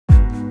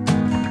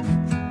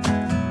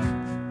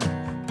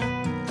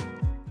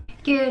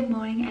Good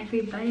morning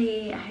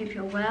everybody, I hope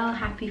you're well.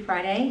 Happy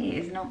Friday.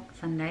 It is not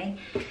Sunday.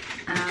 I'm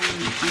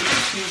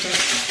actually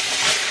just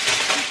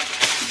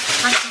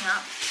packing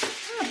up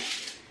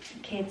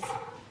kids'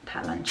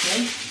 packed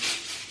lunches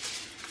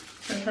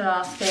for the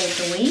last day of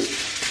the week.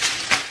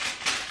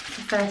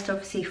 The first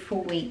obviously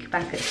full week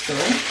back at school.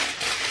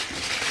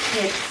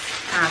 Kids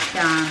have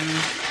done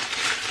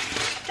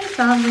so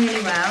far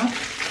really well.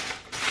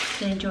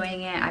 Been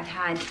enjoying it. I've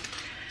had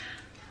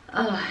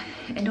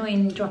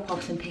annoying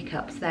drop-offs and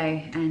pickups though,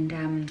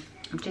 and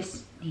I've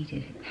just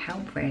needed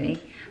help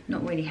really.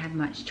 Not really had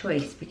much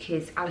choice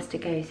because Alistair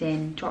goes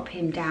in, drop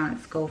him down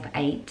at school for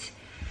 8,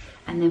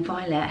 and then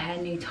Violet, her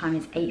new time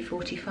is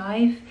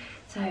 8:45,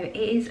 so it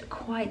is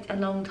quite a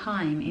long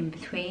time in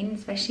between,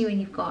 especially when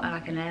you've got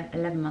like an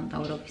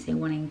 11-month-old obviously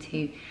wanting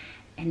to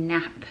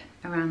nap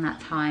around that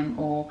time,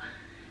 or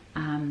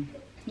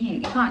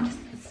you can't just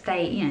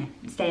stay in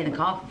the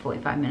car for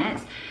 45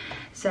 minutes.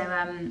 So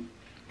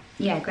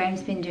yeah,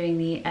 Graham's been doing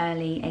the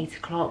early 8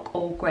 o'clock,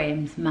 or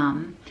Graham's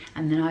mum,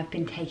 and then I've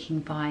been taking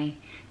Vi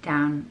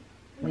down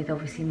with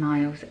obviously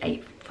Miles for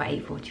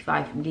 8:45,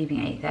 I'm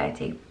leaving at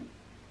 8:30.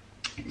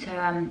 So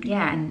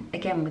yeah, and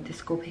again with the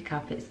school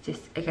pickup, it's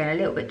just again a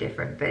little bit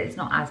different, but it's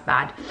not as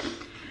bad.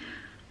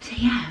 So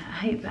yeah, I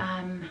hope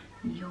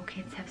your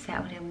kids have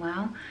settled in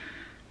well.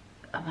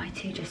 My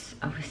two just,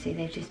 obviously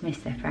they've just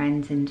missed their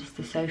friends, and just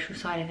the social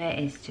side of it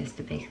is just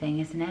a big thing,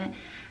 isn't it?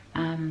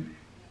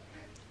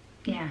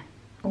 Yeah,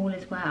 all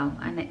is well.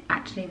 And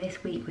actually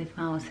this week with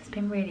Miles has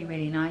been really,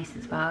 really nice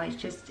as well.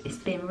 It's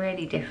been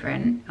really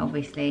different,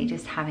 obviously,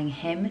 just having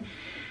him.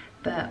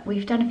 But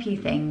we've done a few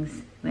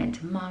things. We went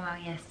to Mama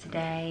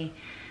yesterday.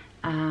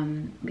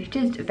 We've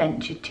just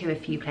ventured to a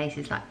few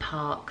places like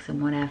parks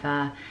and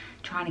whatever,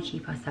 trying to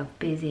keep ourselves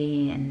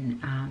busy, and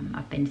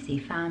I've been to see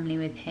family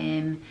with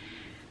him.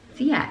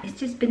 So yeah, it's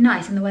just been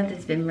nice, and the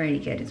weather's been really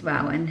good as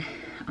well. And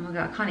oh my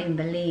god, I can't even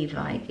believe,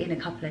 like, in a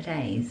couple of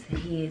days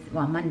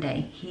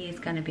Monday he is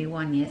going to be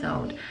 1 year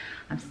old.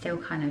 I'm still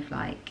kind of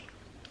like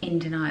in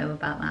denial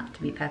about that,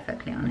 to be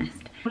perfectly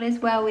honest. All is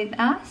well with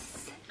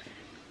us.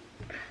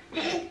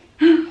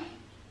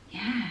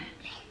 Yeah,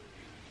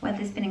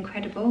 weather's been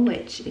incredible,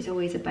 which is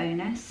always a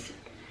bonus.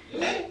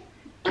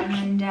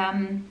 And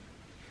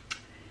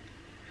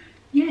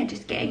yeah,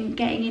 just getting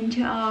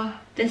into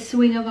the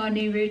swing of our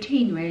new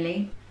routine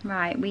really.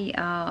 Right, we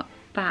are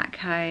back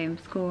home,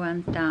 school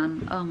run's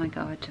done. Oh my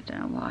god, I don't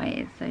know why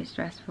it's so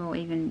stressful.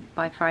 Even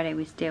by Friday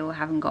we still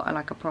haven't got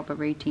a proper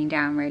routine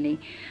down really.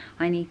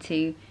 I need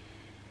to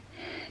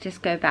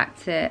just go back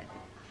to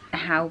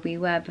how we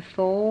were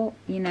before,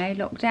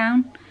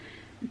 lockdown.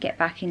 Get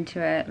back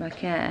into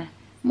a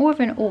more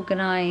of an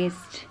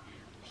organised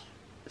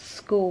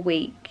school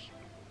week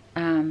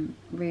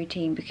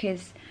routine,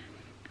 because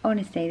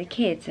honestly the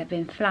kids have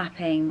been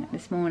flapping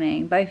this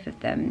morning, both of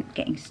them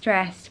getting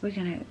stressed. We're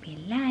gonna be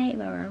late,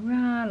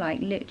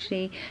 like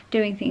literally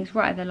doing things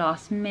right at the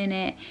last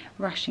minute,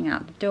 rushing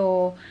out the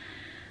door.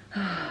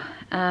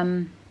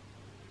 Yeah,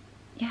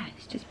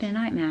 it's just been a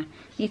nightmare.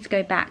 Need to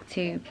go back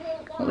to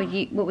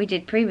what we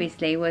did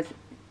previously. Was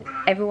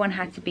everyone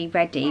had to be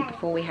ready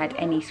before we had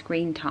any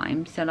screen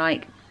time, so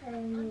like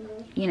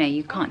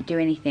you can't do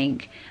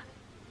anything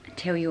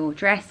until you're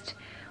dressed,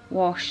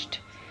 washed,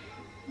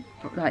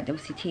 like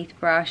obviously teeth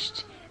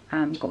brushed,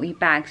 got your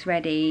bags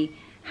ready,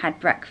 had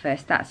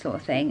breakfast, that sort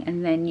of thing,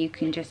 and then you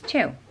can just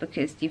chill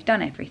because you've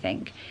done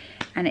everything.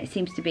 And it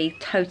seems to be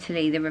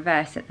totally the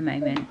reverse at the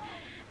moment.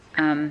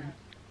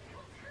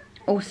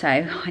 Also,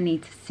 I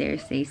need to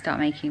seriously start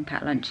making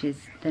packed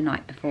lunches the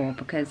night before,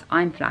 because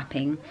I'm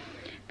flapping,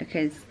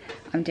 because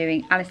I'm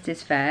doing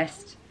Alistair's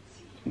first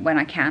when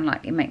I can,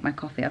 like make my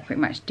coffee. I'll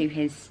pretty much do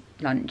his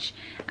lunch,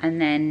 and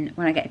then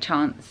when I get a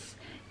chance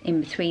in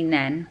between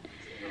then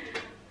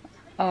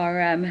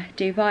or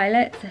do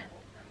Violet.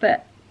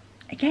 But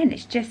again,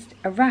 it's just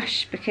a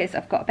rush because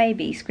I've got a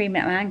baby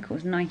screaming at my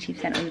ankles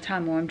 90% of the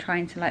time, or I'm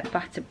trying to like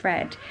butter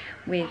bread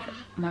with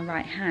my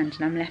right hand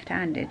and I'm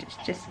left-handed. It's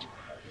just,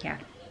 yeah,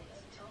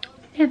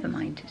 never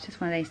mind, it's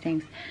just one of those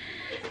things.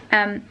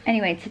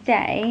 Anyway,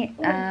 today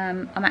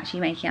I'm actually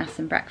making us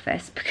some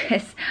breakfast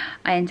because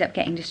I ended up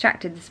getting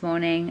distracted this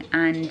morning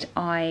and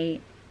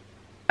I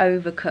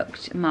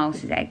overcooked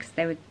Miles's eggs.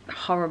 They were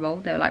horrible,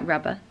 they were like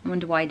rubber. I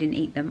wonder why I didn't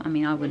eat them. I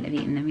mean, I wouldn't have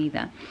eaten them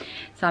either.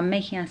 So I'm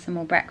making us some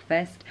more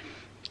breakfast,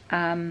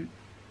 and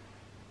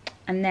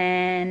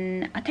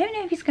then I don't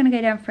know if he's going to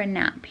go down for a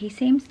nap. He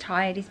seems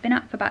tired. He's been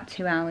up for about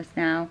 2 hours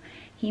now.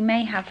 He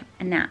may have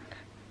a nap,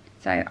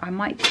 so I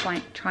might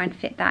try and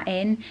fit that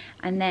in.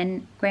 And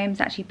then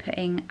Graham's actually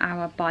putting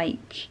our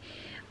bike,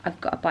 I've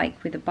got a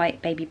bike with a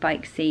baby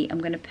bike seat. I'm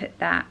going to put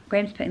that,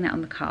 Graham's putting that on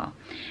the car,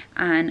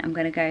 and I'm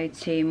going to go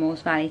to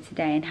Moores Valley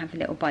today and have a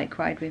little bike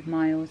ride with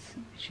Miles,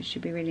 which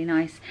should be really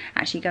nice.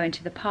 Actually going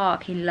to the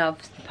park, he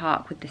loves the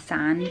park with the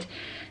sand,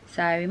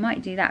 so we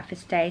might do that for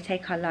today,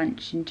 take our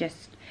lunch and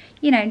just,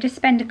 just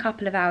spend a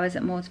couple of hours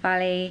at Moores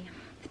Valley.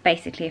 It's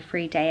basically a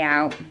free day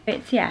out.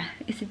 It's, yeah,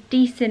 it's a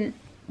decent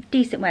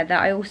decent weather.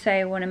 I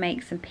also want to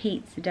make some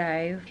pizza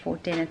dough for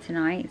dinner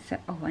tonight. So,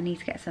 oh, I need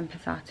to get some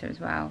passata as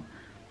well.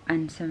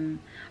 And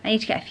I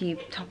need to get a few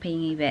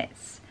toppingy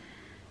bits.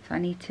 So I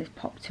need to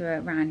pop to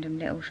a random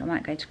little shop. I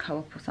might go to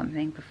Co-op or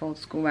something before the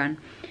school run.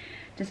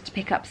 Just to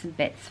pick up some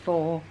bits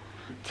for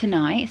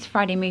tonight. It's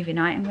Friday movie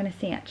night. I'm going to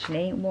see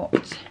actually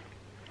what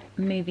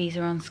movies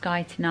are on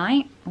Sky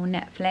tonight or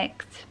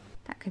Netflix.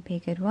 That could be a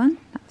good one.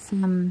 That's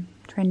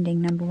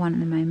trending #1 at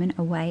the moment.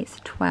 Away, it's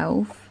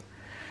 12.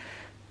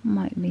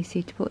 Might be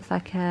suitable. It's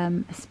like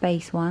a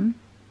space one.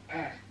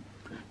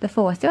 The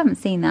Four, I still haven't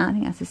seen that. I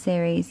think that's a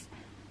series.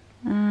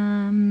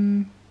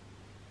 Jungle.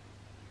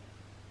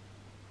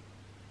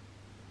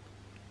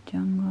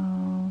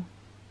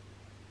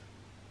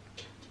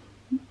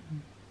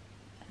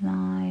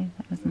 Alive,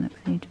 that doesn't look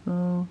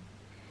suitable.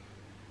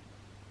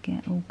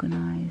 Get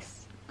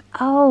Organised.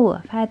 Oh,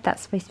 I've heard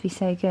that's supposed to be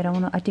so good.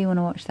 I do want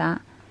to watch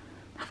that.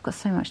 I've got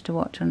so much to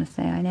watch,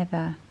 honestly.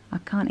 I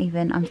can't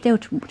even, I'm still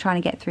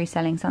trying to get through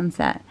Selling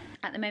Sunset.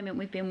 At the moment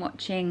we've been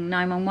watching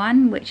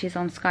 911, which is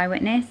on Sky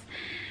Witness.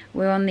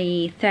 We're on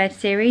the 3rd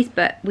series,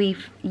 but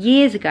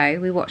years ago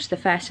we watched the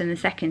 1st and the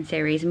 2nd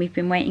series, and we've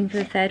been waiting for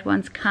the 3rd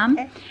one to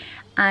come.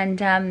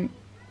 And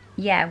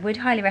yeah, would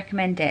highly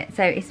recommend it.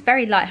 So it's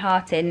very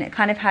light-hearted, and it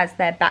kind of has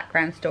their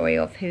background story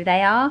of who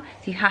they are.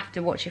 So you have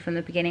to watch it from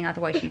the beginning,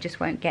 otherwise you just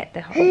won't get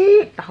the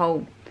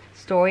whole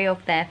story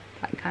of their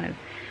like kind of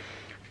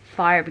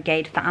fire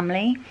brigade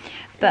family.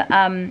 But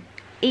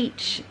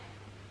each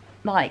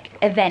like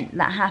event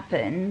that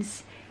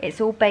happens, it's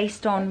all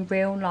based on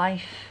real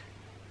life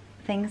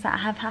things that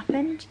have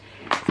happened.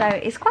 So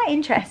it's quite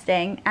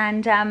interesting,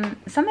 and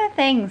some of the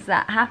things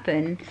that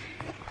happen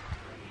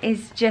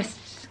is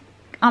just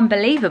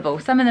unbelievable.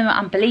 Some of them are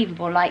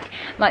unbelievable, like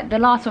the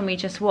last one we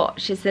just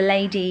watched is the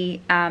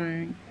lady,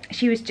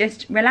 she was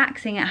just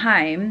relaxing at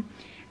home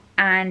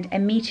and a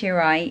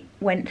meteorite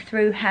went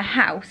through her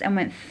house and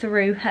went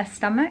through her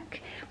stomach,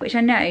 which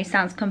I know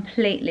sounds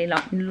completely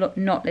like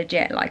not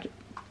legit, like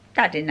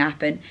that didn't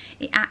happen.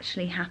 It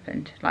actually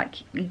happened.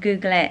 Like, you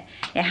Google it,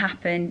 it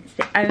happened. It's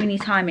the only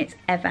time it's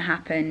ever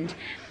happened.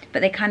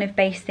 But they kind of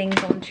base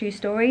things on true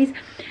stories,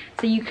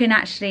 so you can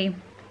actually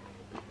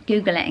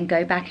Google it and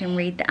go back and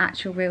read the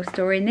actual real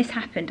story. And this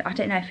happened, I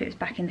don't know if it was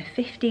back in the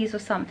 50s or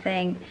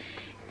something.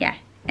 Yeah,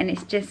 and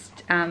it's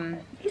just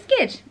it's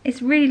good.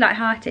 It's really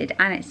light-hearted,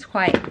 and it's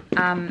quite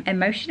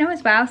emotional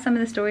as well. Some of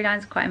the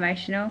storylines are quite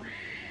emotional,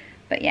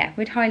 but yeah,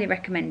 would highly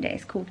recommend it.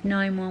 It's called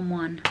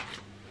 911.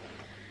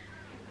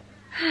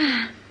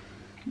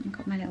 I've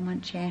got my little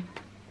munch here.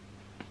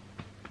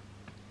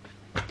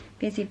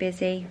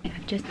 Busy.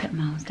 I've just put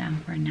Miles down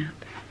for a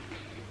nap.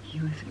 He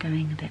was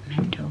going a bit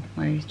mental,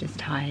 where he was just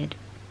tired.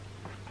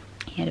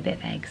 He had a bit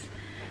of eggs,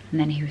 and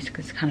then he was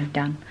just kind of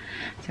done.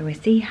 So we'll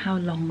see how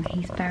long.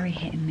 He's very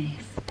hit and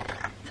miss.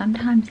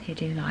 Sometimes he'll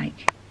do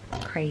like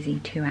crazy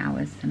 2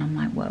 hours, and I'm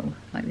like, whoa,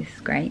 like this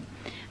is great.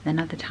 And then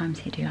other times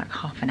he'll do like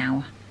half an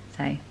hour.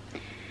 So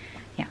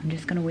yeah, I'm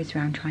just gonna whiz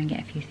around, try and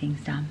get a few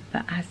things done.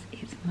 But as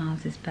it's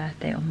Miles's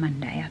birthday on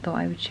Monday, I thought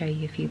I would show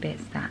you a few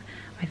bits that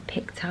I've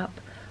picked up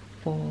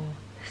for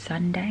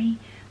Sunday,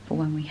 for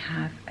when we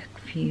have a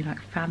few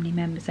like family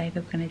members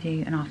over. We're gonna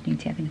do an afternoon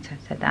tea, I think I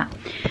said that.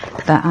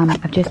 But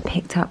I've just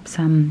picked up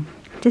some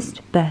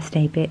just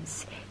birthday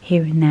bits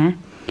here and there.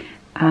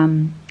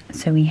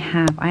 So we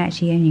have, I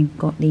actually only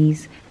got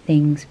these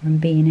things from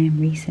B&M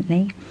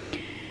recently.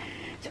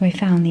 So I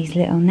found these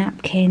little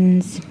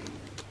napkins.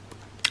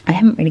 I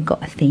haven't really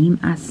got a theme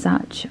as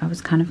such. I was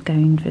kind of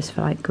going just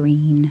for like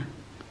green,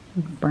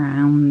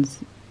 browns.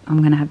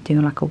 I'm gonna have to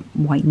do like a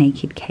white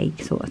naked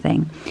cake sort of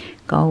thing,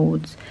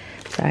 golds.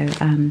 So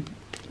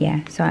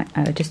yeah, so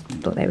I just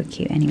thought they were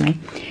cute anyway.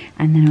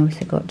 And then I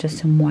also got just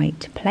some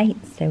white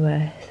plates. They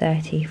were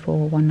 30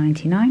 for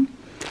 $1.99.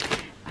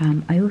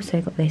 I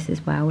also got this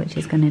as well, which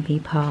is going to be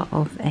part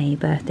of a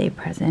birthday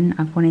present.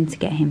 I've wanted to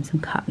get him some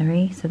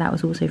cutlery, so that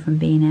was also from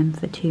B&M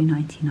for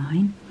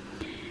 $2.99.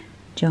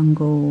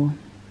 Jungle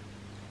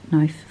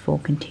knife,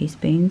 fork and 2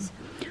 spoons.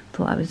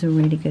 Thought that was a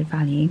really good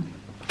value.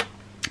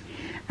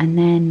 And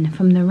then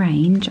from the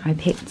range, I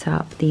picked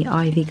up the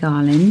ivy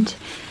garland,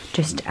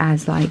 just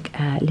as like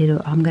a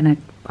little, I'm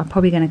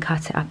probably gonna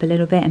cut it up a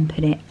little bit and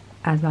put it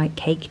as like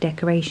cake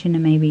decoration,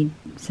 and maybe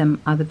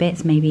some other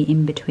bits, maybe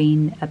in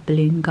between a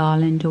balloon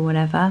garland or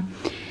whatever.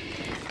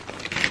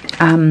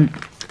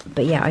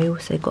 But yeah, I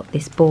also got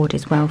this board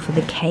as well for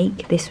the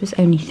cake. This was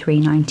only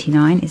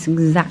 $3.99. It's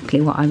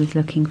exactly what I was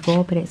looking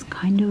for, but it's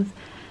kind of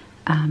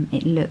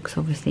it looks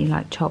obviously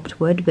like chopped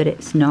wood, but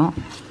it's not.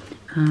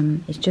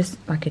 It's just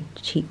like a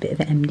cheap bit of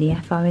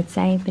MDF, I would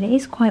say, but it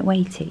is quite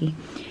weighty.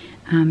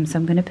 So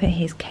I'm going to put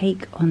his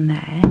cake on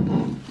there.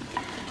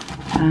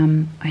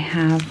 I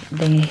have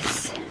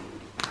this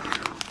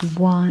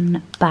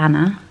one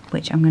banner,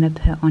 which I'm going to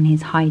put on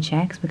his high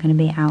chair because we're going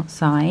to be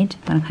outside.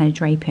 I'm going to kind of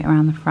drape it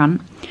around the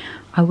front.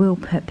 I will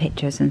put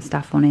pictures and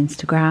stuff on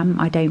Instagram.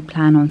 I don't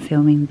plan on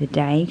filming the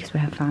day because we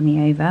have family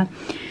over.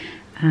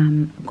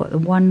 I've got the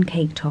one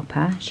cake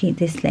topper.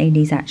 This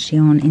lady's actually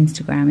on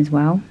Instagram as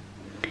well,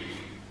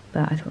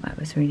 but I thought that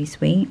was really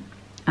sweet.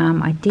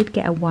 I did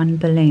get a 1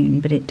 balloon,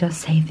 but it does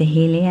save the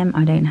helium.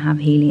 I don't have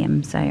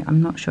helium, so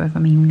I'm not sure if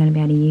I'm even going to be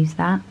able to use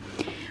that.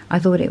 I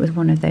thought it was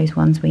one of those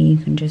ones where you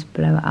can just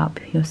blow it up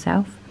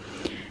yourself.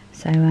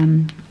 So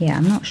yeah,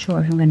 I'm not sure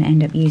if I'm going to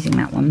end up using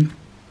that one.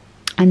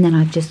 And then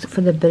I've just,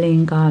 for the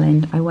balloon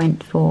garland, I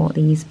went for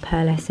these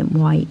pearlescent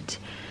white,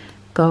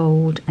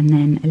 gold, and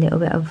then a little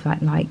bit of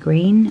like light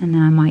green, and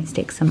then I might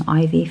stick some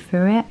ivy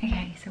through it.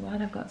 Okay, so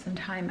while I've got some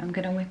time, I'm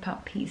going to whip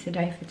up pizza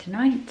dough for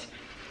tonight.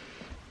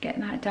 Get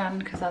that done,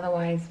 because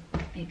otherwise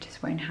it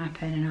just won't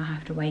happen and I'll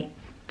have to wait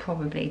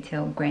probably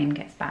till Graham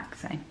gets back,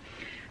 so at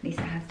least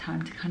it has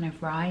time to kind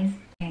of rise.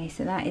 Okay,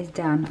 so that is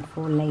done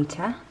for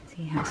later.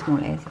 See how small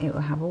it is? It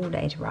will have all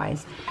day to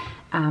rise.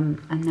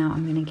 And now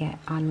I'm going to get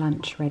our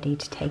lunch ready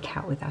to take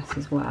out with us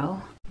as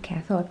well. Okay, I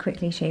thought I'd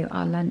quickly show you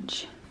our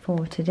lunch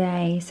for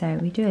today. So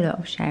we do a lot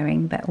of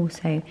sharing, but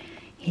also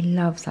he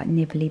loves like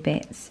nibbly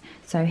bits.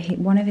 So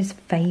one of his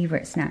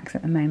favourite snacks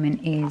at the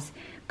moment is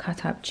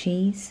cut up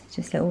cheese,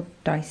 just little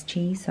diced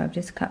cheese. So I've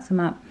just cut some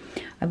up.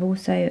 I've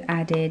also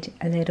added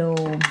a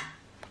little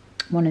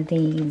one of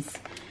these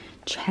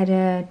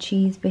cheddar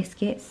cheese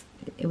biscuits.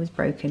 It was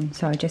broken,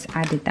 so I just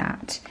added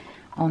that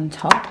on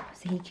top,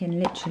 so he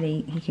can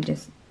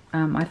just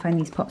I find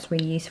these pots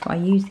really useful. I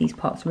used these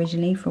pots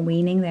originally for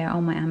weaning. They're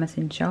on my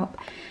Amazon shop.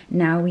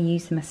 Now we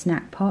use them as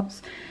snack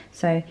pots.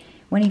 So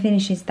when he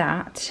finishes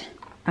that,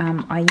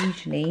 I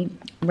usually,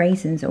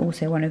 raisins are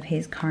also one of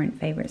his current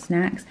favourite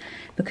snacks,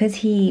 because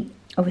he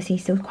obviously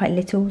he's still quite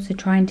little, so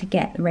trying to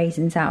get the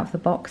raisins out of the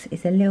box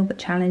is a little bit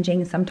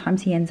challenging.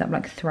 Sometimes he ends up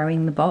like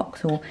throwing the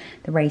box, or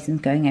the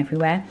raisins going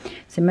everywhere.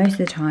 So most of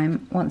the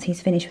time, once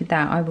he's finished with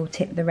that, I will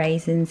tip the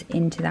raisins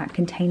into that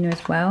container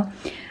as well.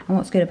 And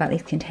what's good about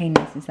these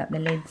containers is that the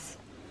lids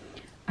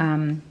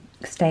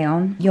stay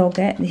on.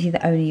 Yogurt, this is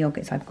the only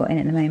yogurts I've got in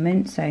at the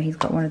moment. So he's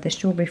got one of the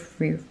strawberry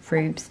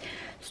fruits,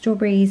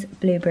 strawberries,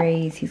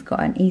 blueberries, he's got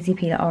an easy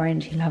peeler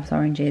orange, he loves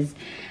oranges,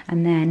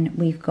 and then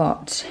we've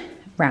got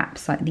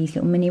wraps, like these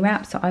little mini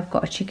wraps. So I've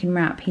got a chicken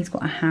wrap, he's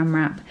got a ham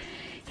wrap,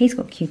 he's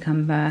got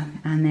cucumber,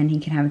 and then he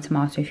can have a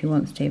tomato if he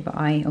wants to, but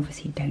I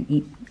obviously don't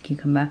eat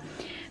cucumber.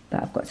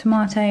 But I've got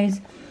tomatoes,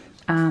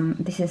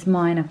 this is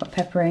mine, I've got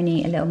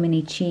pepperoni, a little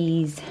mini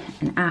cheese,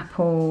 an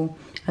apple.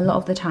 A lot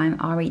of the time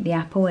I'll eat the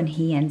apple and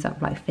he ends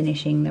up like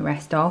finishing the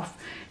rest off.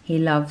 He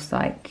loves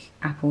like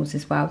apples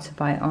as well to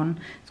bite on.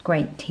 It's a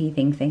great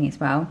teething thing as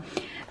well.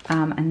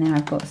 And then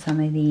I've got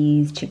some of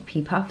these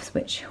chickpea puffs,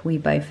 which we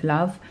both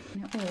love.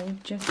 It all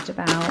just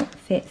about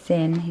fits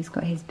in. He's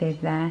got his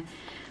bib there.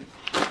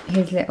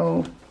 His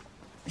little,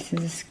 this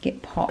is a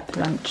Skip Hop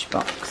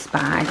lunchbox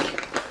bag.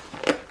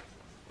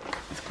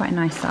 It's quite a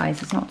nice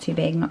size. It's not too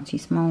big, not too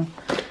small.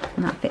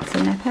 And that fits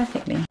in there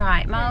perfectly.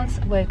 Right,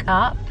 Miles woke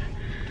up.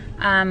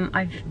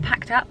 I've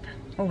packed up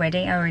already.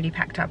 I already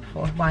packed up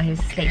while he was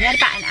asleep. He had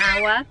about an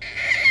hour.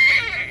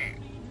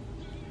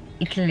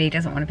 He clearly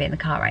doesn't want to be in the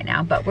car right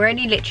now, but we're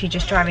only literally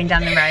just driving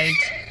down the road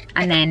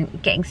and then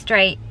getting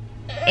straight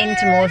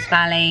into Moores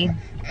Valley.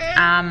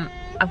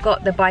 I've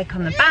got the bike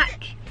on the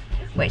back,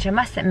 which I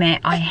must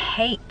admit I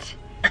hate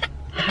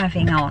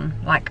having on.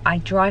 Like, I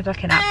drive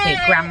like an absolute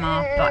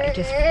grandma, but it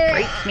just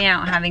freaks me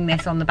out having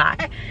this on the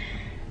back.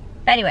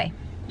 But anyway,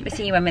 we'll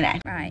see you when we're there.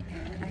 Right,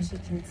 as you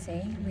can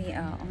see, we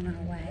are on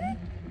our way.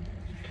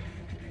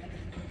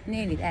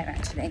 Nearly there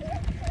actually.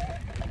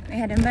 We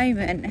had a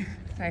moment,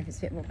 sorry if it's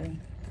a bit wobbly,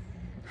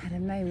 had a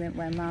moment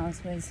where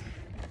Miles was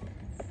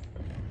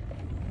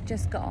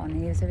just got on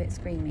and he was a bit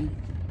screamy.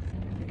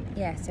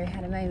 Yeah, so we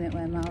had a moment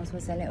where Miles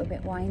was a little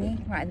bit whiny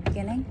right at the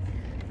beginning.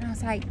 And I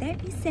was like,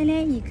 don't be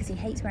silly, because he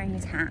hates wearing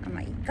his hat. I'm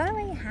like, you gotta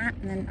wear your hat.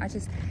 And then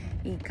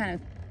he kind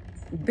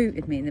of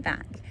booted me in the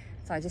back.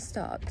 So I just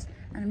stopped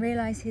and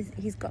realised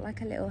he's got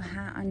like a little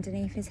hat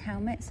underneath his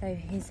helmet, so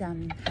his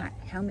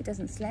helmet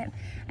doesn't slip,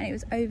 and it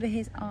was over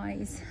his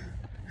eyes.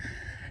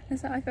 And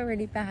so I felt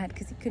really bad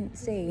because he couldn't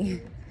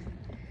see.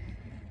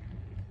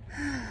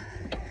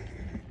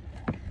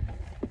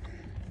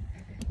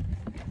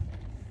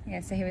 Yeah,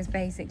 so he was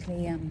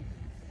basically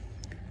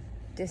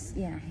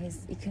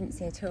he couldn't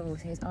see at all,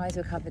 so his eyes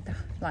were covered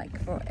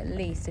like for at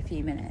least a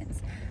few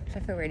minutes, which I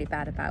feel really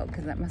bad about,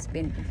 because that must have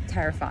been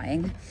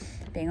terrifying,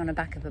 being on the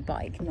back of a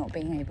bike, not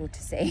being able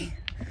to see.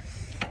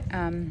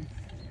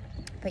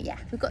 But yeah,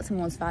 we've got to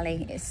Moores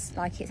Valley. It's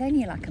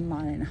only like a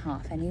mile and a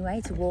half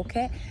anyway to walk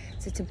it,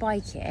 so to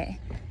bike it,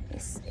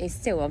 it's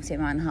still obviously a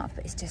mile and a half,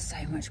 but it's just so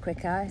much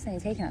quicker. It's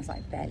only taken us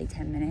like barely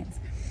 10 minutes.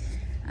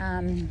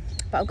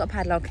 But I've got a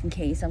padlock and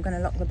key, so I'm going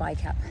to lock the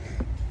bike up.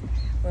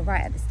 We're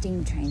right at the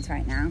steam trains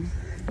right now,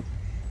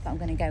 but I'm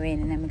going to go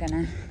in and then we're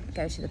going to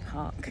go to the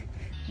park.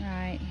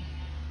 Right,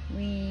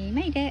 we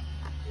made it.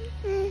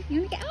 You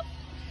want to get up?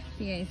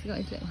 So yeah, he's got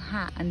his little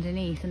hat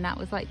underneath, and that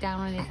was like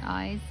down on his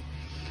eyes.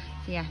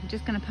 So yeah, I'm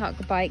just going to park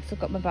the bike, so I've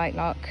got my bike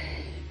lock.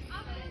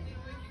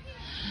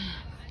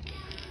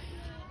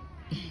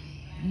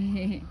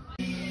 In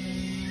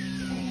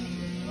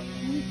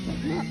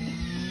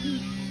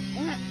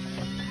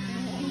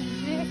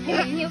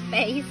your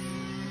face.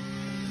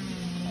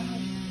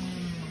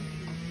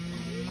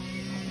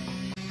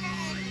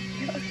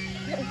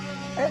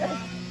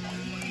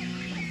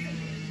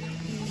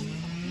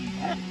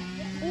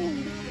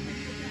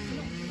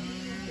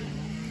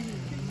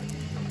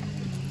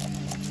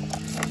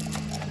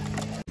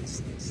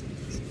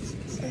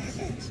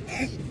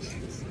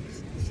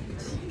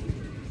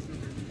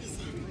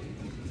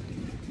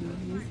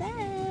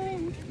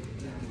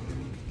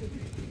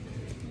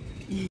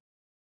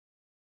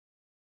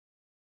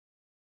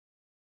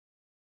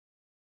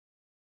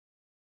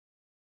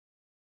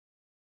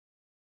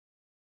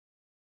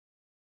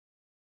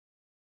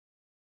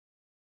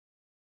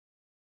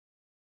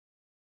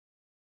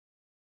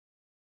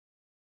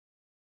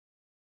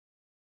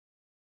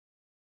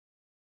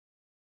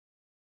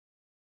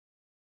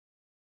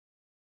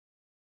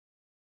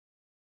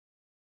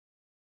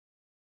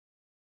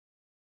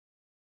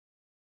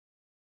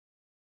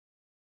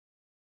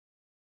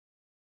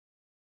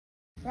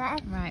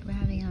 Right, we're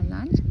having our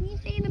lunch. Can you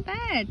see the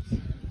birds?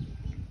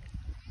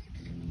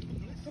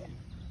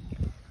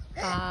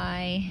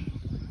 By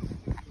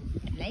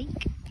the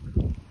lake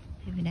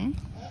over there.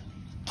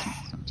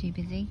 It's not too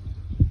busy.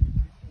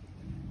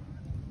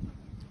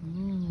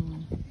 Ooh.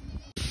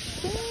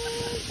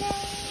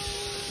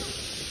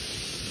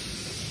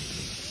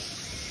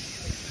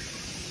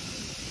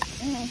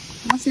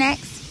 What's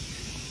next?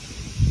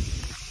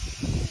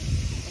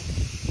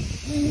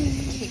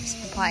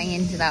 Keeps biting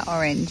into that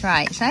orange.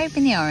 Right, shall I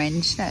open the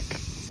orange? Look.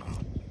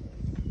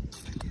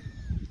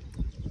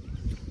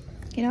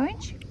 Get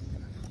orange?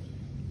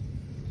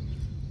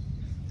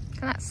 Look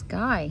at that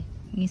sky.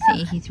 You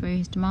see he threw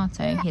his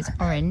tomato, his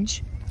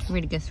orange.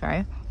 Really good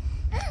throw.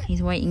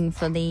 He's waiting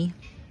for the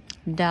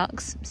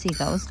ducks,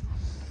 seagulls,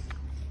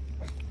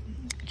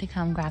 to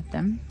come grab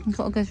them. He's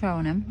got a good throw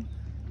on him.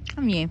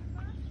 Come you,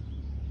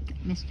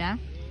 mister.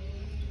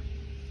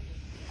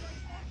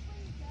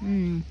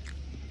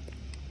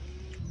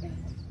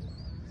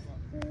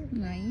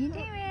 What are you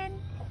doing?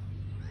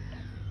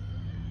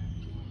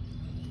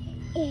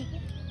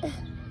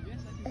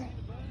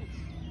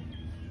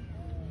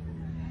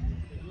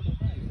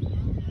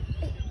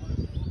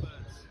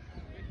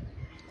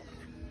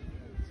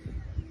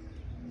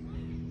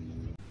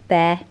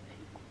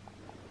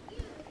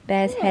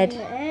 Bear's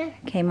head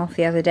came off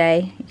the other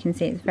day. You can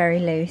see it's very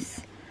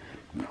loose.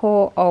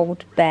 Poor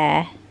old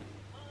bear.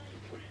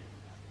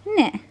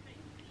 Isn't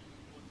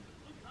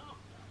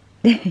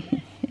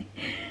it?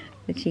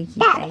 The cheeky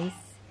face.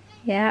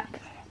 Yep.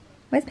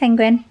 Where's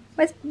Penguin?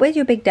 Where's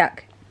your big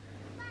duck?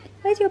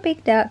 Where's your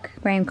big duck?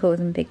 Graham calls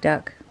him Big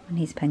Duck when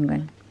he's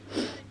Penguin.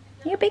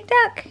 You're a big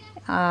duck.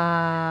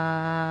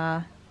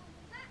 Ah.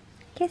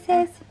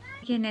 Kisses.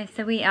 Goodness,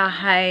 so we are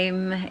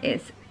home.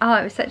 It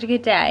was such a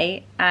good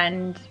day,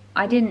 and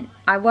I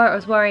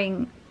was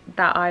worrying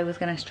that I was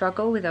going to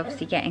struggle with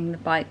obviously getting the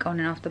bike on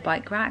and off the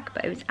bike rack,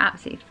 but it was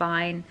absolutely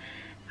fine.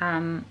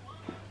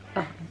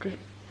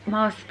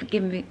 Miles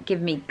give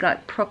me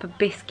like proper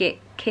biscuit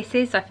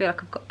kisses. I feel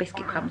like I've got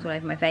biscuit crumbs all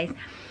over my face.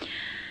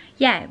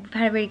 Yeah, we've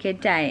had a really good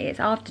day. It's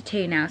after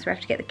 2 now, so we have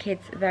to get the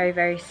kids very,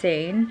 very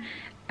soon.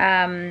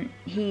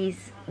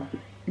 He's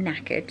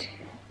knackered.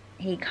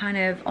 He kind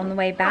of, on the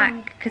way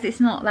back, because it's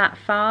not that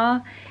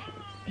far,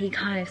 he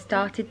kind of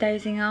started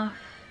dozing off,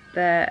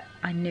 but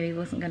I knew he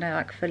wasn't going to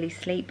like fully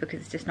sleep because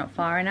it's just not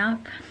far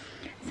enough.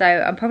 So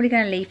I'm probably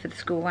going to leave for the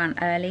school run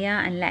earlier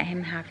and let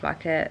him have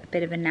like a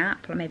bit of a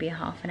nap, or maybe a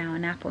half-an-hour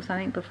nap or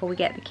something before we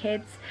get the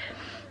kids.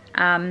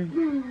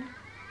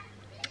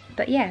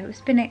 But yeah, it's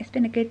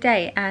been a good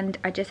day, and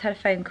I just had a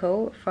phone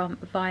call from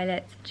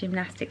Violet's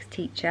gymnastics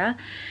teacher,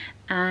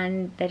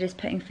 and they're just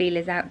putting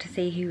feelers out to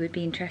see who would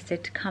be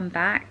interested to come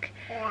back.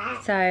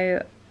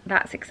 So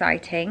that's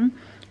exciting.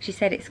 She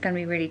said it's going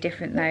to be really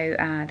different though.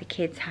 The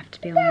kids have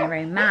to be on their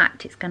own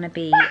mat. It's going to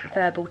be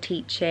verbal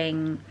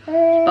teaching.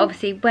 But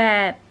obviously,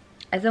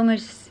 as long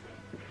as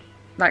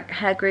like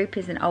her group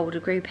is an older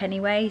group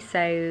anyway,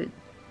 so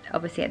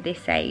obviously at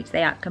this age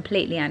they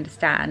completely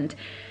understand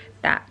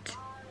that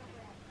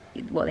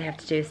what they have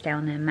to do is stay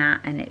on their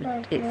mat, and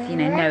it's, you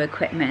know, no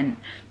equipment,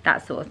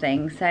 that sort of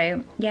thing.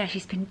 So yeah,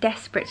 she's been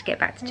desperate to get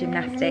back to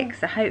gymnastics,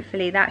 so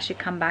hopefully that should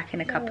come back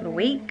in a couple of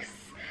weeks.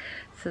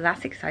 So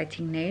that's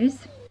exciting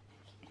news.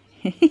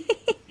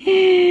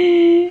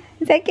 Is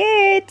that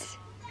good?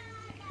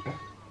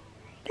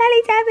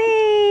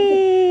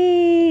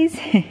 Teletubbies!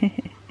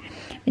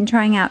 Been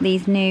trying out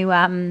these new,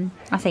 I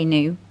say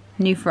new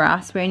for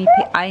us.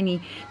 I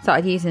only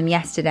started using them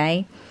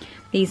yesterday.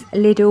 These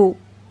little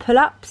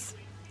pull-ups.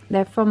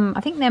 They're from,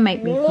 I think they're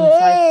maybe from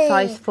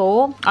size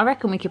 4. I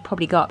reckon we could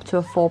probably go up to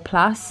a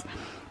 4+.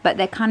 But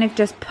they're kind of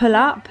just pull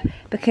up,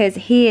 because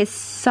he is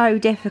so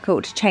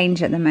difficult to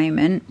change at the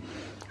moment.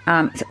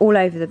 It's all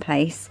over the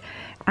place.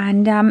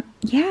 And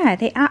yeah,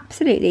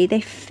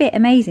 they fit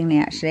amazingly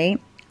actually.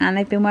 And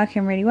they've been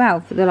working really well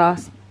for the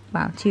last,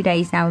 2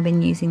 days now we've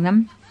been using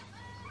them.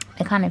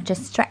 They're kind of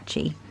just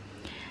stretchy,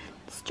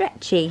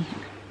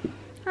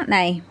 aren't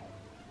they?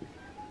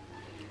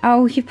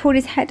 Oh, you pulled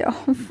his head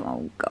off.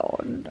 Oh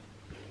God.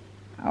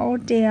 Oh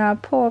dear,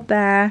 poor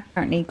bear.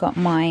 Currently got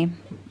my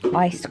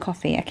iced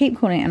coffee. I keep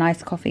calling it an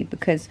iced coffee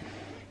because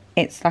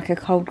it's like a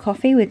cold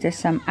coffee with just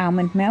some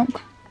almond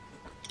milk.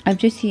 I've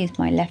just used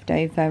my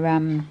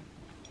leftover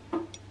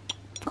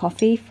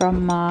coffee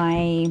from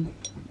my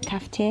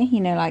cafetiere, you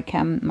know, like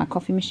my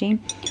coffee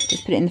machine.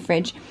 Just put it in the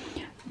fridge.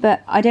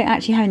 But I don't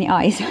actually have any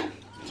ice.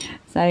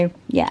 So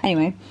yeah,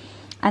 anyway.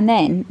 And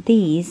then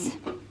these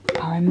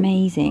are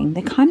amazing.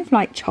 They're kind of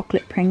like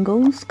chocolate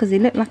Pringles, because they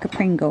look like a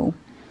Pringle,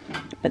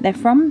 but they're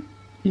from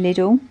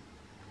Lidl,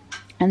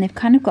 and they've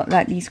kind of got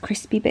like these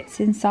crispy bits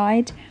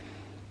inside.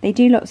 They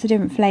do lots of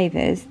different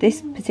flavours.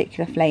 This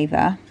particular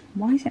flavour,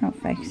 why is it not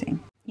focusing?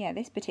 Yeah,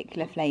 this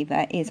particular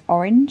flavour is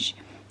orange.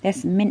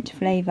 There's mint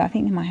flavour. I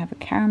think they might have a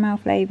caramel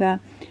flavour,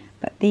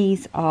 but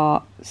these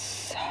are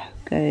so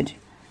good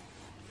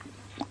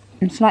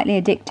and slightly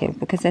addictive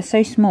because they're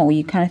so small.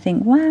 You kind of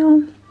think,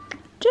 wow,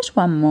 just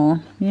one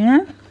more, you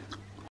know?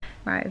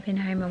 Right, we've been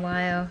home a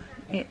while.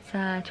 It's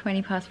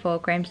 20 past 4.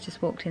 Graham's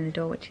just walked in the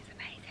door, which is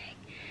amazing.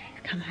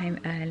 He's come home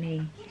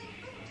early.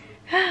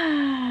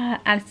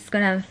 Alice is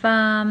going to have a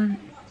farm.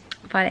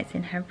 Violet's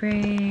in her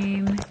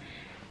room.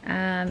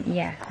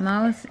 Yeah,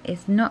 Miles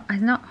is not, I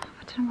don't know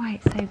why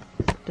it's so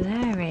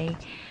blurry.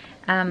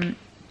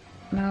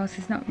 Miles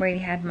has not really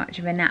had much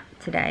of a nap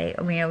today.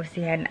 We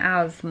obviously had an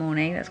hour this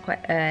morning. That's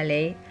quite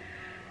early.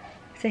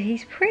 So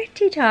he's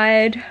pretty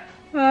tired.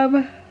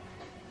 So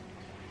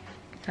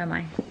am I.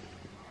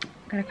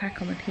 I'm going to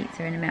crack on with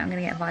pizza in a minute. I'm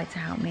going to get Vi to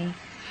help me.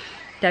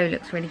 Dough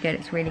looks really good.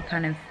 It's really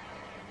kind of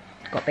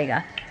got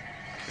bigger.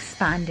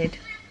 Expanded.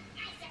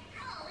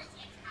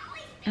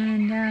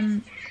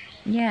 And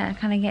yeah,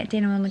 kind of get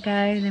dinner on the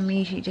go. Then we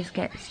usually just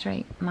get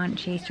straight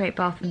munchy, straight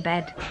bath and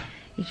bed.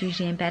 He's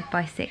usually in bed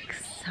by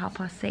 6,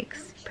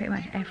 6:30, pretty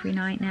much every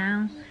night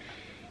now.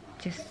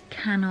 Just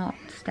cannot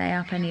stay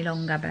up any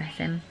longer, bless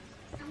him.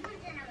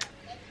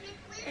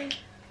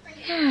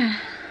 Yeah.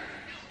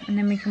 And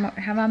then we can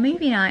have our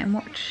movie night and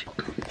watch,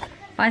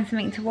 find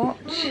something to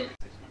watch.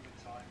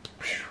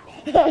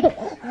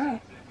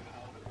 High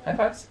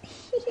fives.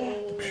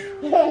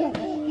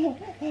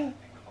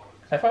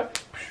 High five.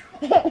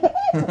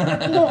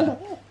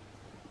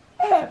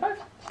 High five.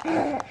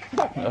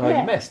 Oh,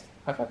 you missed.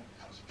 High five.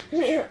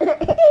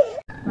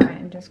 Right,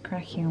 I'm just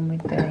cracking on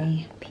with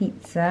the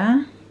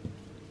pizza.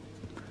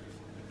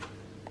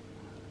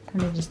 I'm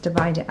going to just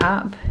divide it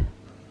up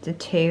to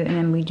 2, and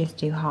then we just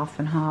do half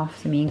and half.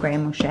 So me and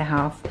Graham will share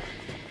half,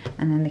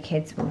 and then the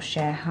kids will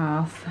share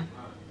half.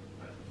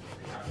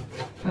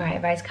 Alright,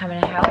 everybody's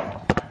coming to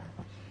help.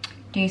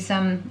 Do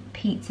some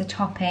pizza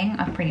topping.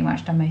 I've pretty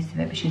much done most of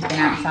it, but she's been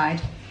outside.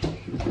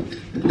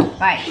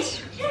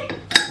 Right.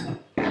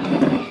 Right,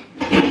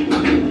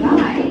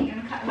 you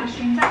going to cut the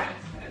mushrooms up?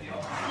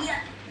 Yeah.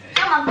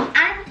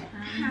 And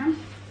ham.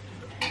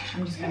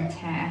 I'm just going to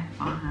tear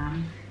our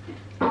ham.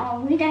 Oh,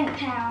 we don't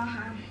tear our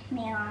ham.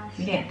 Me and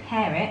Alistair. You don't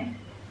tear it?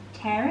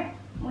 Tear it?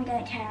 We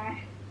don't tear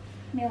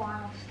it. Me and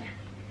Alistair.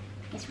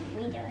 Guess what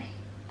we do?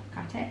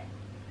 Cut it?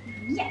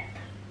 Yep.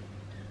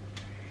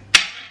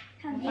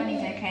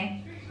 Bunny's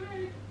okay.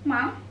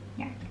 Mum?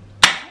 Yeah.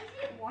 Why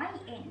is it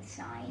white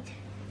inside?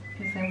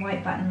 Because they're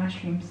white button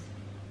mushrooms.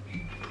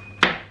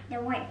 The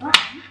white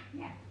button?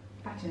 Yeah.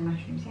 Button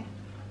mushrooms, yeah.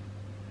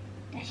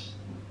 That's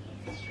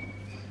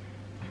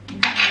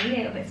A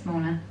little bit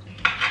smaller.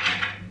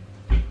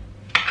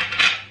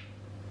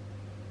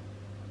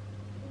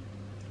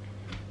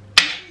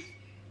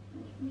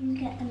 You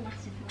get the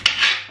massive one.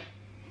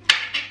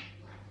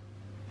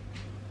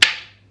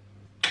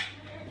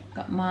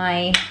 Got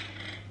my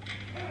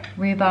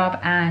rhubarb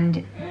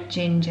and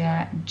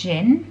ginger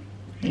gin.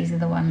 These are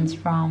the ones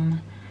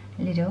from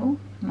Lidl.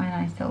 My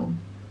nice little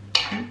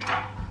treat.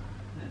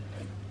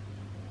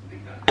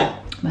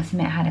 Must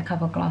admit I had a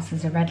couple of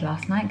glasses of red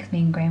last night because me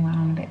and Graham went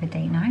on a bit of a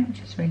date night,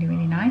 which was really,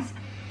 really nice.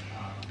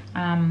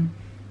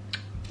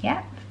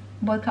 Yeah,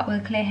 woke up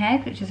with a clear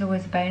head, which is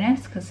always a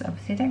bonus because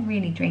obviously I don't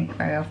really drink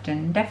very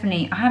often.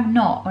 Definitely, I have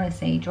not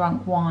honestly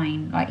drunk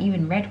wine, like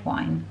even red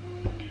wine.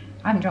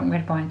 I haven't drunk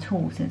red wine at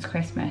all since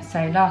Christmas.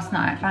 So last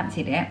night I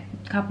fancied it,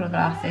 a couple of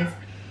glasses,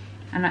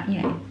 and you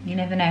know, you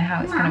never know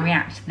how it's going to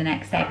react the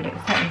next day, but it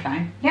was totally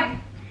fine. Yep.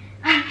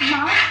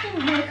 Mum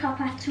didn't wake up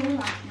at all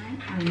last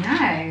night. I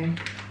know.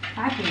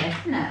 Fabulous,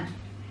 isn't it?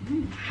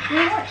 We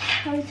watched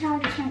Hotel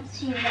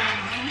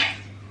Transylvania.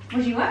 What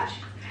did you watch?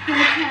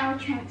 Hotel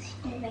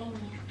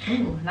Transylvania.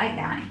 Ooh, like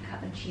that.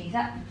 Cut the cheese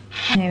up.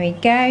 There we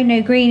go.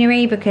 No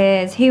greenery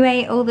because who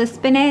ate all the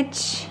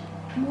spinach?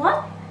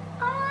 What?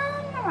 A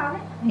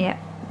rabbit. Yep,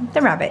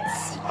 the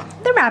rabbits.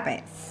 The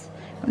rabbits.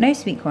 Well, no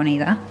sweet corn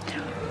either.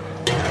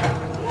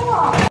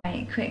 What?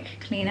 Right, quick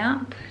clean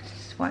up.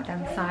 Just wipe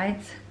down the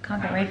sides.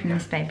 Can't get away from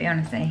this baby,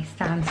 honestly. He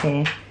stands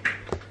here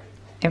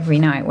every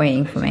night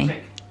waiting for me.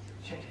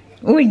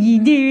 What are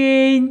you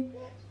doing?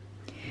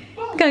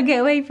 Can't get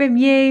away from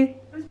you.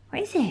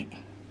 What is it?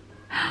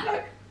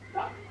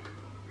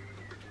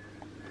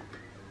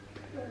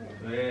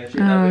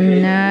 Oh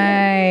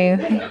no.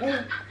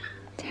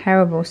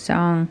 Terrible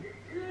song.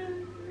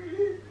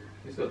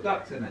 It's got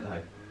ducks in it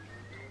though.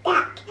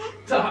 Duck.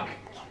 Duck!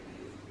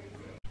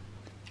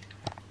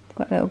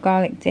 Got a little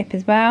garlic dip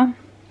as well.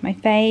 My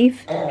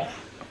fave.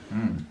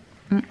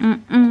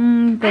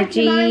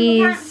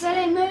 Veggies.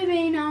 Cancelling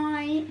movie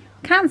night.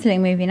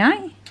 Cancelling movie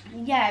night?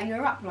 Yeah,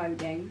 you're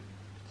uploading.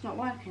 It's not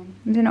working.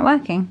 Is it not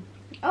working?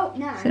 Oh,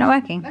 no. Is it not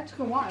working? That took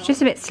a while. It's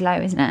just a bit slow,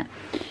 isn't it?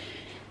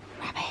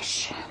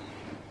 Rubbish.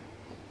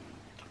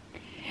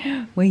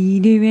 What are you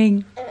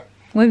doing?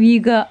 What have you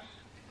got?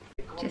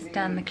 Just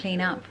done the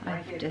clean up.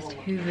 I've just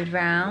hoovered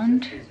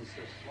round.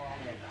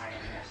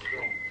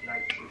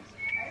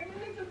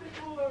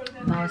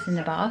 Miles in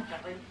the bath.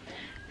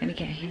 Gonna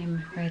get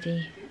him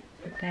ready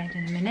for bed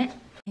in a minute.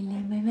 Hello,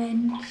 my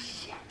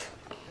munch.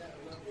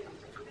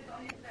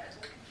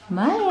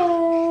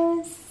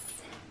 Miles.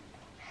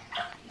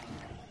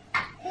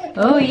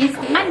 Oh, he's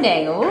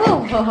standing.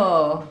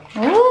 Oh,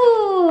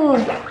 oh.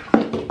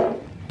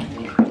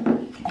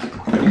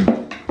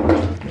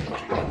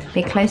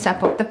 Big close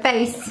up of the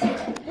face.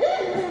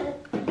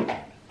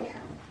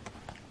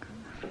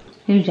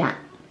 Who's that?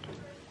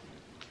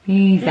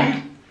 Who's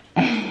that?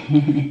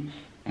 Who's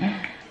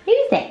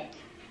it?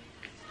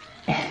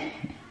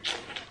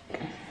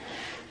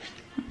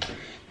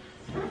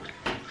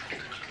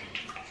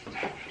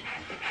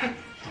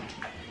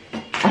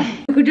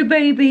 Look at the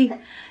baby.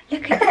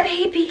 Look at the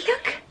baby.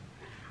 Look.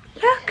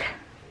 Look.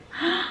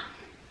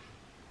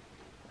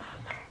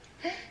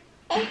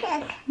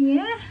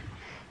 Yeah.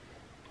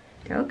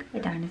 Dog, a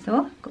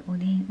dinosaur. Got all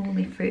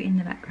the fruit in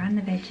the background,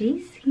 the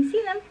veggies. Can you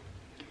see them?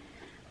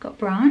 Got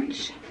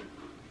branch.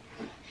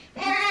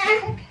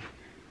 Got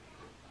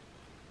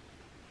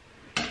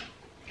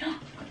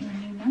your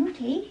new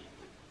monkey.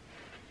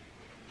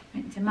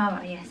 Went to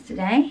Mama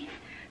yesterday.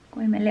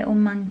 Got him a little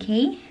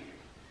monkey.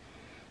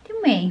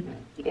 Didn't we?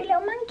 You a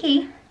little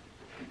monkey.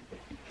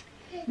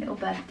 Little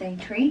birthday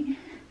treat.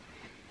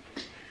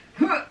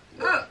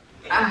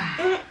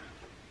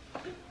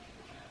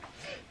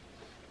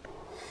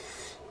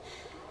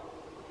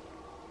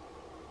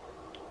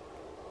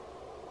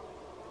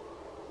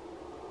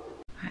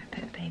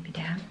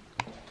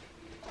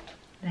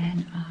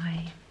 Then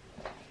I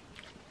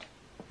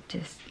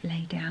just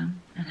lay down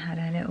and had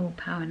a little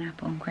power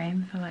nap on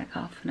Graham for like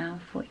half an hour,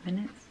 40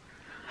 minutes.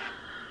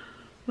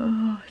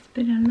 Oh, it's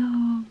been a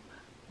long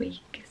week.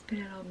 It's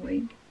been a long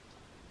week.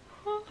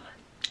 Oh.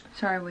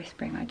 Sorry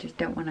whispering, I just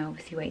don't want to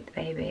obviously wake the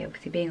baby.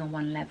 Obviously being on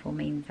one level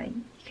means that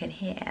you can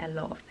hear a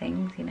lot of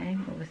things, you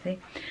know, obviously.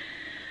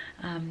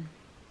 Yeah,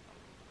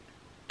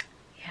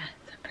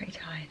 so I'm pretty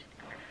tired.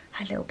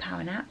 Had a little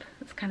power nap.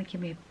 That's kind of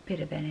given me a bit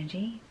of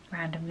energy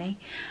randomly.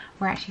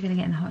 We're actually going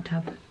to get in the hot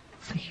tub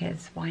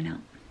because why not?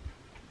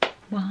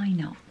 Why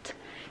not?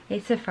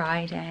 It's a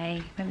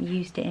Friday. We haven't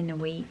used it in a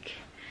week.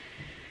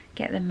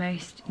 Get the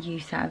most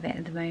use out of it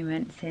at the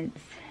moment since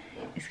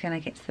it's going to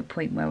get to the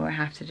point where we'll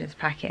have to just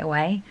pack it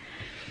away.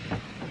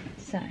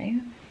 So,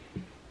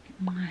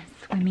 my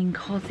swimming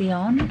cosy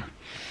on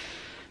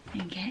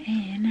and get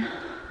in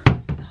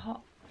the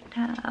hot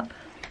tub.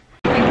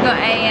 We've got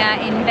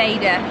a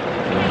invader.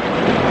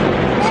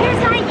 She's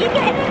like, you're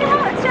getting in the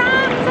hot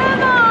tub, so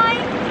am I.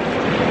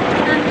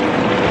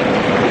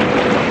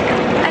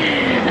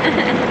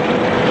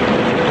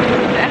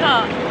 Is it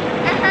hot?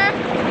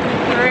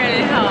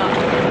 Really hot.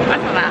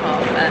 That's not that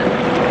hot, but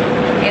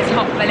it's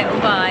hot for a little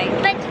bite.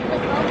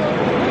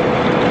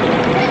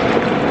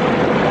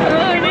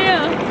 Oh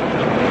dear.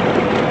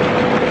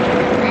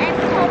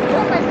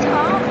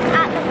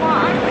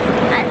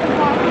 At the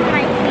bottom,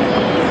 my feet,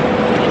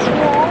 it's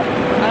warm.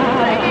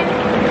 But then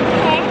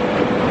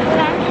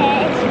around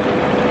here, it's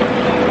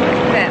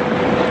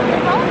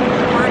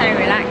So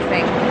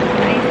relaxing.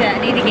 I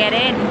need to get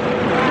in.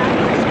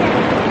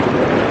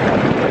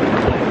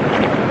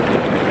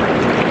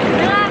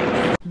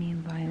 Me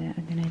and Violet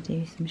are going to do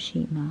some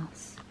sheep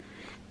masks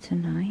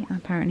tonight.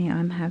 Apparently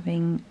I'm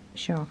having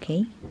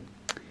Sharky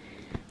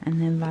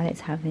and then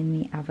Violet's having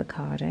the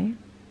avocado.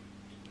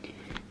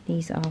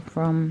 These are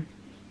from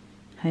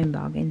Home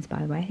Bargains, by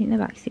the way. I think they're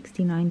like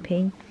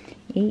 69p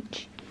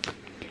each.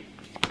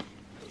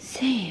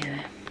 So,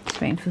 just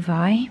waiting for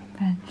Vi.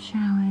 The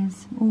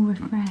shower's all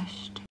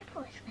refreshed.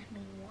 Oh, it's gonna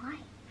be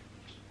white.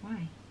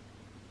 Why?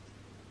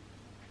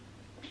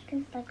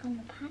 Because like on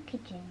the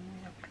packaging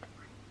it looked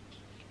white.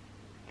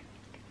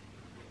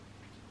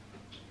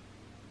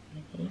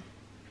 Maybe.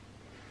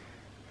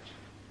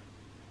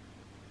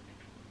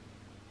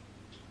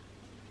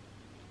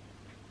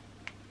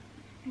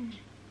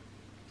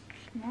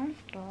 Smells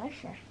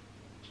delicious.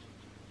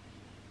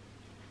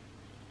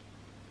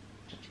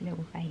 Such a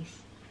little face.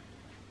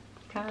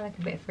 Kind of like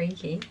a bit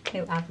freaky.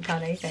 Little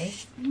avocado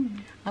face.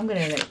 I'm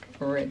going to look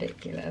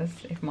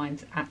ridiculous if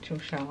mine's actual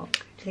shark. Do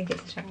you think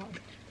it's a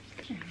shark?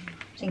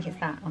 I think it's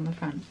that on the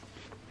front.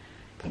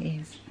 It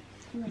is.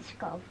 It's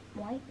got a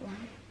white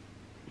one.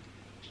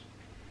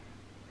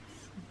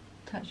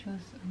 Touch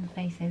yours on the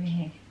face over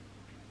here.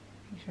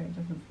 Make sure it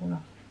doesn't fall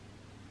off.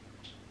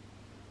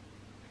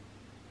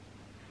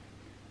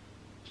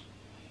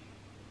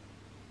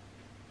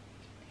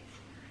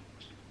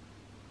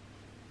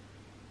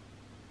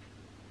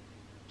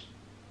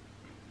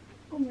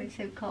 Oh, it's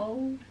so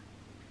cold.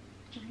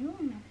 I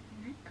don't know,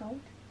 that cold.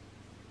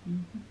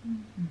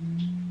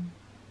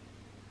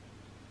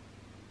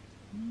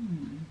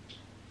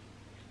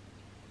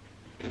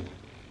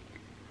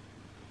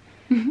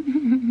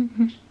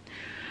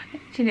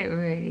 She look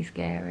really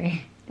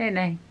scary, don't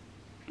they?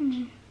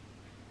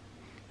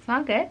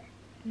 Smell good?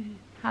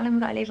 How long have we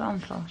got to leave it on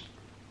for?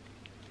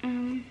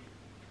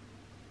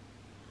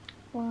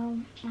 Well,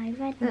 I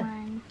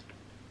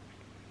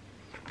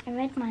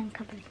read mine a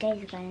couple of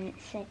days ago and it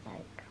said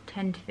like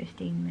 10 to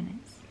 15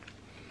 minutes.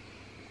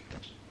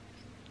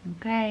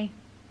 Okay.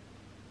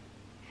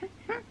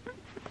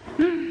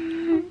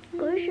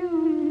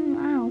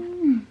 Ow.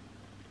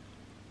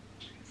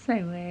 So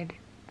weird.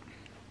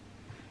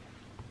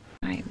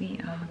 Right, we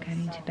are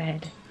going to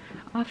bed.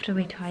 After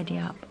we tidy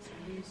up,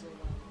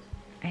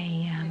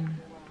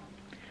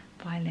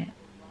 Violet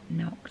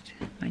knocked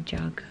my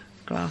jug,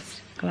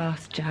 glass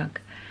jug,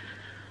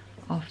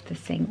 off the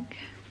sink.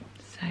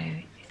 So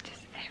it's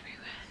just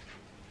everywhere.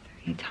 So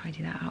we need to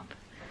tidy that up.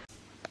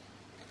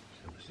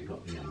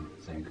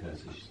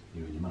 it's just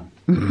you and your mum.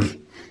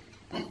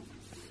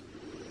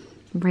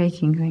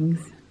 Breaking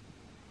things.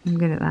 I'm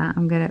good at that.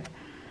 I'm good at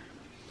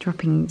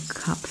dropping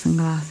cups and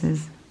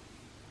glasses.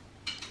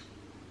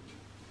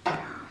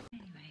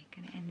 Anyway,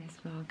 gonna end this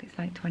vlog. It's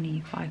like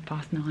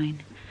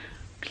 9:25.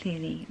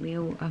 Clearly, we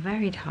all are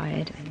very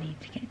tired and need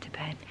to get to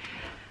bed.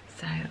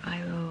 So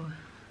I will,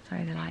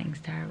 sorry the lighting's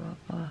terrible,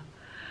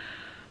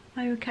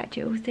 I will catch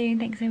you all soon.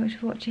 Thanks so much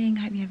for watching.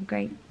 Hope you have a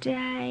great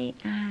day,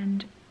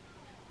 and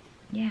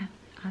yeah,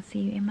 I'll see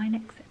you in my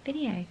next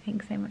video.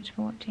 Thanks so much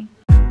for watching.